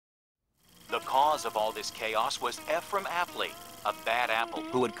cause of all this chaos was Ephraim Apple8, a bad apple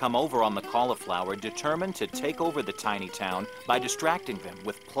who had come over on the cauliflower determined to take over the tiny town by distracting them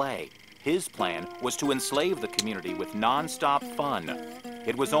with play. His plan was to enslave the community with non-stop fun.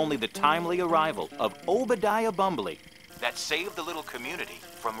 It was only the timely arrival of Obadiah Bumblebee that saved the little community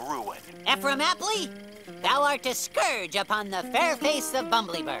from ruin. Ephraim Apple8, thou art a scourge upon the fair face of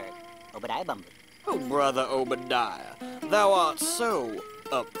Bumbleberg. Obadiah Bumblebee. Oh, brother Obadiah, thou art so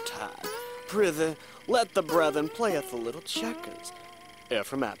uptight. Prithee, let the brethren playeth a little checkers.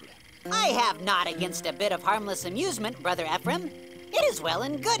 Ephraim Apple8. I have naught against a bit of harmless amusement, brother Ephraim. It is well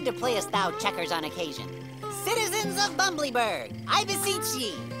and good to playest thou checkers on occasion. Citizens of Bumbleberg, I beseech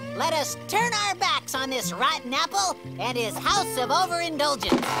ye, let us turn our backs on this rotten apple and his house of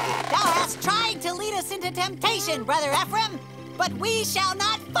overindulgence. Thou hast tried to lead us into temptation, brother Ephraim, but we shall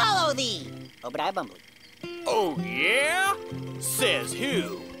not follow thee. Obadiah Bumblebee. Oh, yeah? Says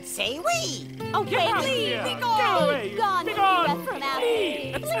who? Say we. Okay, please, be gone. Gone, Ephraim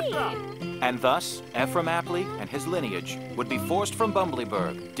Apple8. And thus, Ephraim Apple8 and his lineage would be forced from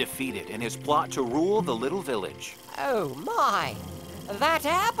Bumbleberg, defeated in his plot to rule the little village. Oh, my. That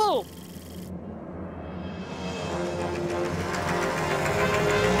apple!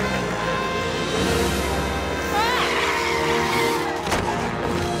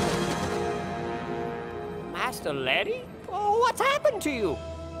 Master Larry? Oh, what's happened to you?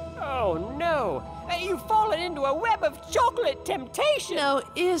 Oh, no. You've fallen into a web of chocolate temptation. Now,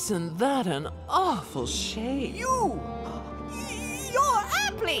 isn't that an awful shame? You're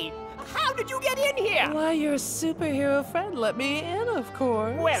Apple8! How did you get in here? Why, your superhero friend let me in, of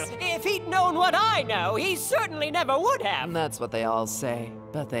course. Well, if he'd known what I know, he certainly never would have. And that's what they all say,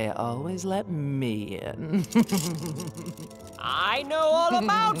 but they always let me in. I know all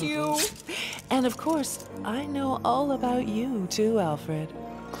about you. And of course, I know all about you too, Alfred.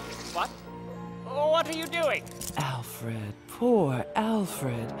 What? What are you doing? Alfred, poor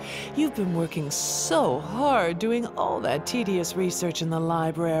Alfred. You've been working so hard doing all that tedious research in the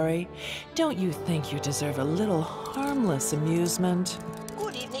library. Don't you think you deserve a little harmless amusement?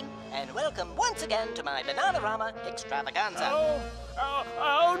 Good evening, and welcome once again to my Bananarama extravaganza.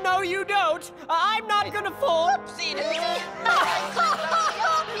 Oh, no, you don't. I'm not gonna fall. Whoopsie daisy.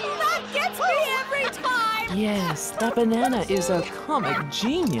 That gets me every time. Yes, that banana is a comic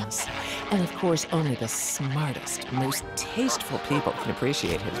genius. And of course, only the smartest, most tasteful people can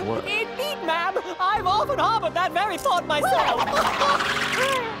appreciate his work. Indeed, ma'am. I've often harbored that very thought myself.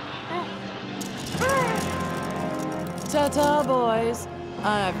 Ta-ta, boys.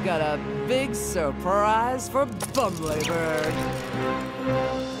 I've got a big surprise for Bumbleberg.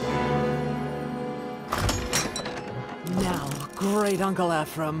 Now, great Uncle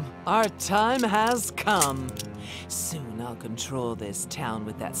Ephraim, our time has come. Soon I'll control this town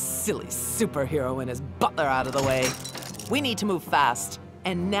with that silly superhero and his butler out of the way. We need to move fast.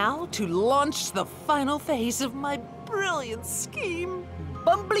 And now to launch the final phase of my brilliant scheme.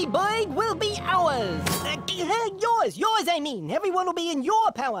 Bumbleberg will be ours. Yours, I mean. Everyone will be in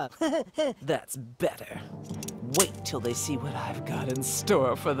your power. That's better. Wait till they see what I've got in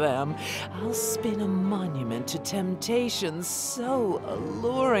store for them. I'll spin a monument to temptation so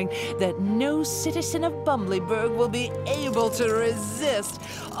alluring that no citizen of Bumbleberg will be able to resist.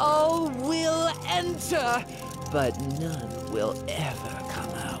 All will enter, but none will ever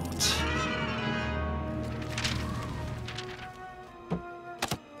come out.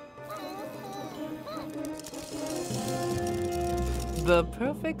 The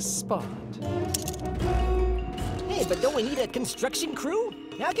perfect spot. Hey, but don't we need a construction crew?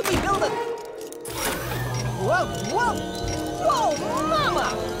 How can we build a... Whoa, whoa! Whoa,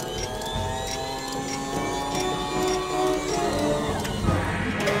 mama!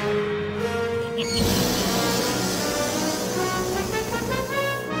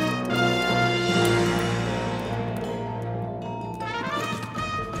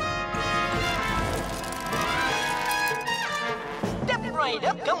 Step right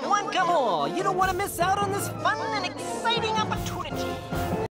up, come one, come all. You don't want to miss out on this fun and exciting opportunity.